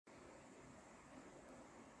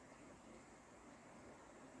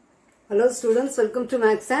Hello students, welcome to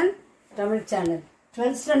Maths and Tamil channel.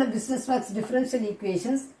 12th standard business maths differential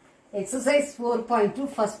equations exercise 4.2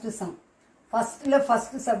 first sum. First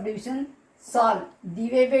subdivision solve dy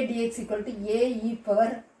by dx equal to a e power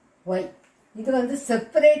y. இது வந்து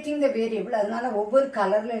separating the variable, அதனால ஒவ்வொரு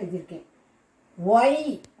கலர்ல எழுதியிருக்கேன். y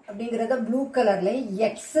அப்படிங்கறத blue கலர்ல,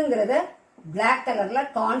 xங்கறத black கலர்ல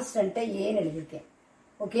constant a ன்னு எழுதியிருக்கேன்.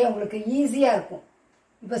 ஓகே, உங்களுக்கு ஈஸியா இருக்கும்.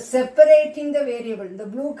 இப்போ separating the variable, இந்த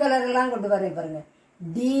ப்ளூ கலர் எல்லாம் கொண்டு வரேன் பாருங்க.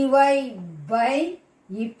 dy by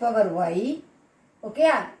e power y, okay,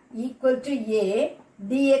 equal to a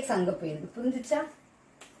dx அங்க போயிருது. புரிஞ்சுச்சா?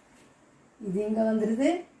 இது இங்க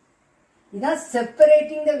வந்துருது. இதான்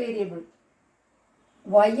separating the variable.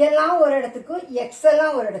 y எல்லாம் ஒரு இடத்துக்கும் x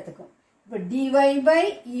எல்லாம் ஒரு இடத்துக்கும். இப்போ dy by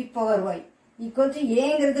e power y equal to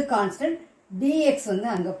aங்கிறது constant, dx வந்து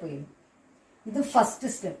அங்க போயிருது. இது first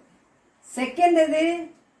step. Second is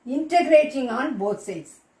integrating on both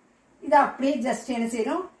sides. இது அப்படியே just என்ன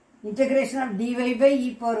செய்யணும், integration of dy by e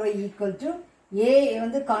power y equal to a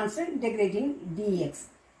வந்து constant, integrating dx.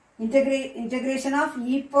 Integration of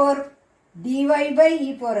e power dy by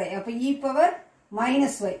e power y, அப்போ e power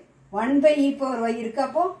minus y, 1 by e power y இருக்கு,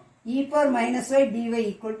 அப்போ e power minus y dy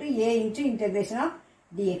equal to a into integration of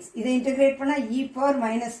dx. இதை integrate பண்ணா e power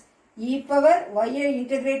minus e power y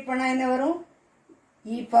integrate பண்ணா என்ன வரும்,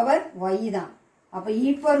 e power y தான். அப்ப e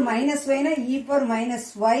power minus y னா e power minus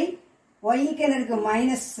y, y க்கு என்ன இருக்கு,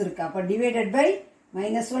 மைனஸ் இருக்கு. அப்ப divided by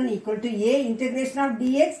minus 1 equal to a integration of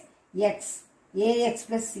dx x, ax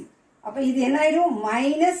plus c. அப்ப இது என்ன ஆயிரும்,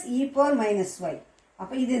 minus e power minus y.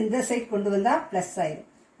 அப்ப இது இந்த சைடு கொண்டு வந்தா பிளஸ் ஆயிரும்.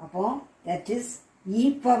 அப்போ that is e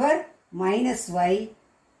power minus y,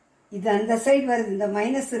 இது அந்த சைடு வருது, இந்த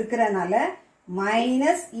மைனஸ் இருக்கிறனால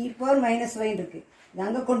minus e power minus y இருக்கு.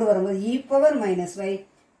 அங்க கொண்டு வரும்போது e power minus y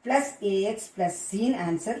plus ax plus c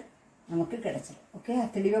answer நமக்கு கிடைச்சிடும். ஓகே,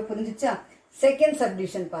 தெளிவா புரிஞ்சுச்சா? செகண்ட்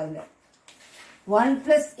சப்டிவிஷன் பாருங்க. 1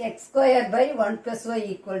 plus x square by 1 plus y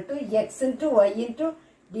equal to x into y into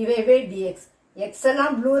dy by dx. x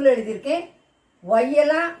எல்லாம் ப்ளூல எழுதியிருக்கேன், y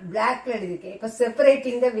எல்லாம் பிளாக்ல எழுதியிருக்கேன். இப்போ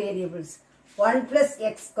செப்பரேட்டிங் த வேரியபிள்ஸ். 1 plus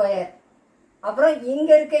x square, அப்புறம் இங்க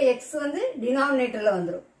இருக்க x வந்து டினாமினேட்டர்ல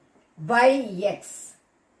வந்துடும், by x.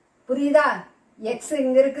 புரியுதா? x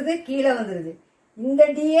இங்க இருக்குது, கீழே வந்துருது. இந்த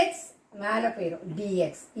dx மேல போயிடும்,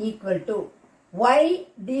 dx equal to y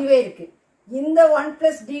dy இருக்கு. இந்த 1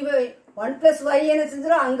 plus dy 1 plus y என்ன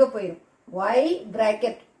செஞ்சிரும், அங்க போயிடும், y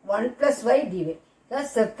bracket 1 plus y dy.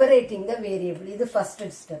 That's separating the variable. இது first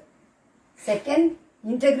step. Second,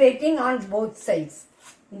 integrating on both sides.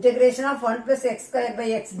 Integration of 1 plus x square by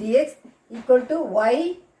x dx equal to y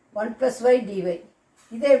 1 plus y dy.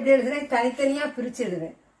 இதை எப்படி எழுதுறேன், தனித்தனியா பிரிச்சு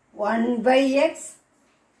எழுதுறேன். 1 by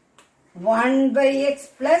x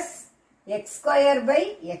plus x square by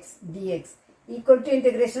x dx equal to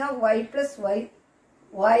integration of y plus y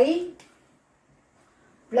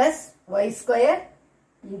plus y square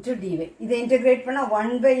into dy. இதை integrate பண்ணா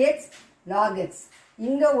 1 by x log x.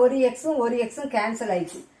 இங்க ஒரு ஒரு x கேன்சல்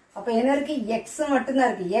ஆயிடுச்சு. அப்ப என்ன இருக்கு, x மட்டும்தான்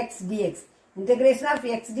இருக்கு, x dx. Integration of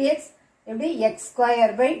x dx எப்படி, x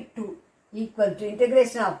square by 2 equal to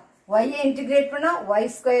integration of y integrate பண்ணா y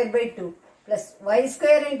square by 2 plus y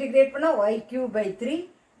square integrate பண்ணா y cube by 3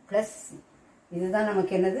 plus c. இதுதான்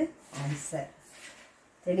நமக்கு என்னது, ஆன்சர்.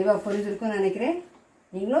 தெளிவா புரிஞ்சிருக்கும்னு நினைக்கிறேன்.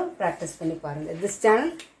 நீங்களும் பிராக்டிஸ் பண்ணி பாருங்க. This channel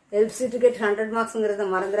helps you to get 100 marksங்கிறத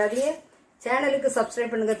மறந்துடாதீங்க. சேனலுக்கு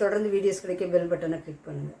சப்ஸ்கிரைப் பண்ணுங்க, தொடர்ந்து வீடியோஸ் கிடைக்க பெல் பட்டனை கிளிக்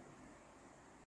பண்ணுங்க.